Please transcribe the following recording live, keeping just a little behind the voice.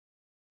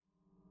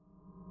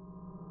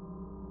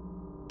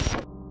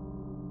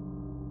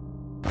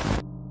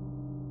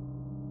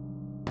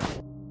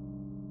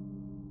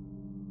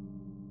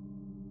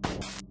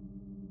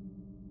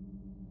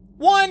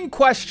One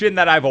question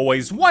that I've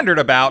always wondered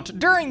about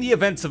during the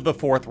events of the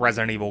fourth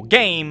Resident Evil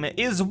game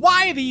is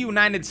why the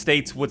United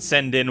States would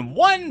send in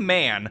one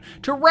man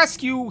to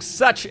rescue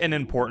such an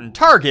important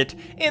target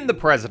in the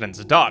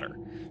President's daughter.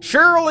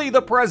 Surely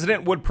the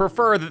President would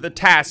prefer that the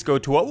task go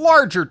to a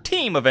larger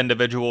team of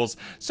individuals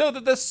so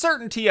that the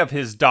certainty of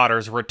his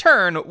daughter's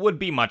return would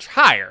be much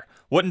higher,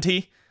 wouldn't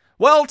he?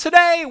 Well,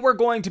 today we're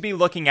going to be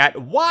looking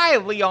at why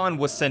Leon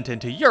was sent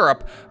into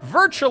Europe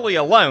virtually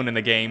alone in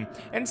the game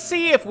and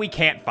see if we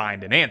can't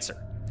find an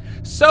answer.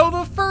 So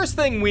the first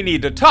thing we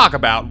need to talk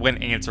about when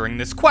answering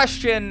this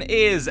question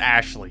is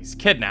Ashley's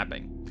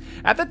kidnapping.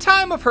 At the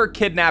time of her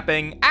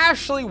kidnapping,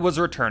 Ashley was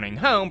returning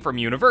home from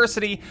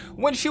university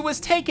when she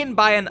was taken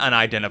by an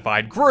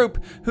unidentified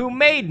group who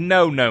made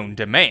no known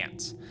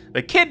demands.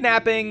 The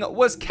kidnapping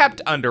was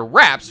kept under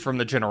wraps from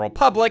the general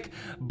public,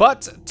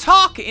 but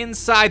talk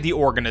inside the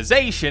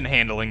organization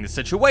handling the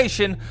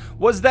situation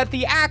was that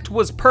the act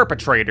was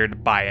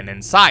perpetrated by an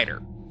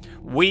insider.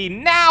 We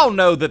now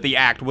know that the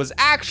act was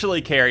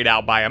actually carried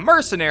out by a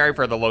mercenary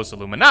for the Los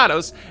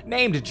Illuminados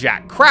named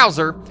Jack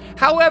Krauser.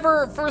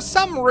 However, for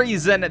some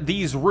reason,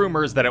 these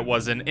rumors that it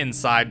was an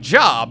inside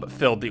job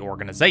filled the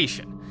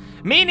organization,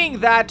 meaning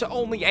that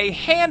only a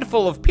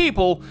handful of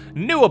people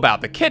knew about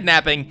the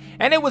kidnapping,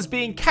 and it was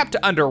being kept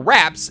under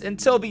wraps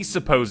until the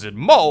supposed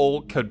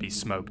mole could be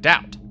smoked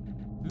out.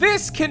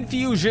 This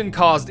confusion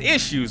caused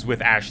issues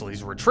with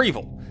Ashley's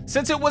retrieval,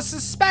 since it was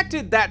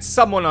suspected that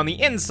someone on the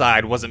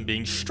inside wasn't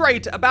being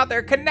straight about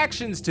their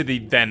connections to the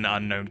then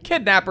unknown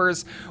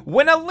kidnappers.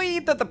 When a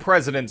lead that the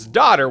President's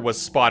daughter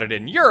was spotted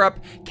in Europe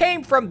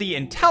came from the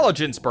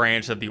intelligence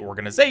branch of the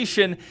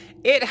organization,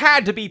 it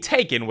had to be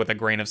taken with a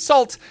grain of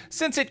salt,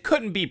 since it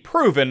couldn't be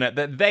proven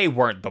that they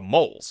weren't the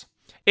moles.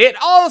 It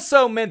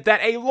also meant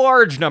that a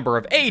large number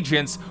of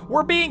agents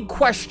were being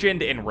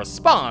questioned in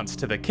response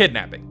to the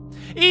kidnapping.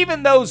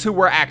 Even those who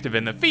were active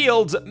in the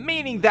field,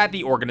 meaning that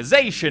the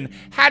organization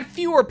had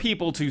fewer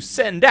people to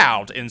send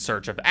out in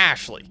search of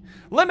Ashley,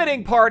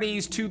 limiting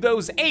parties to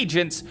those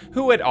agents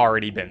who had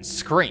already been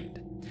screened.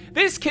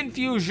 This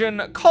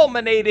confusion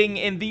culminating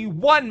in the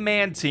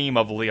one-man team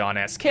of Leon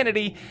S.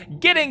 Kennedy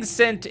getting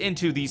sent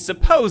into the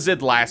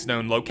supposed last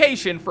known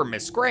location for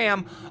Miss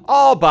Graham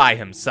all by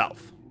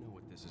himself. I know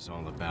what this is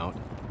all about.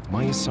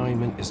 My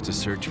assignment is to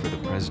search for the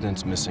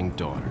President's missing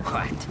daughter.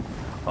 What?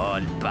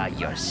 All by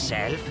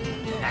yourself?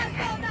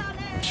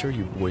 I'm sure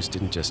you boys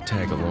didn't just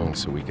tag along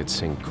so we could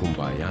sing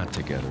Kumbaya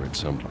together at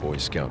some Boy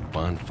Scout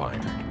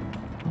bonfire.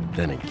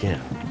 Then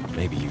again,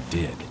 maybe you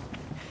did.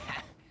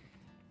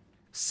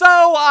 So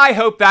I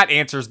hope that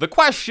answers the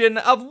question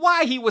of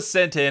why he was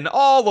sent in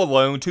all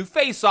alone to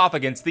face off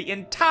against the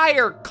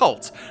entire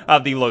cult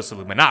of the Los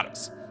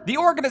Illuminados. The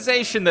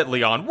organization that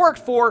Leon worked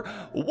for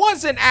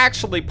wasn't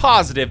actually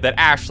positive that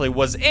Ashley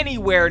was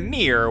anywhere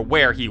near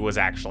where he was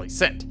actually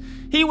sent.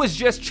 He was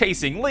just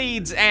chasing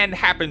leads and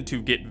happened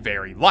to get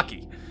very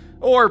lucky.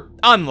 Or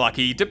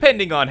unlucky,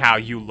 depending on how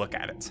you look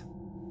at it.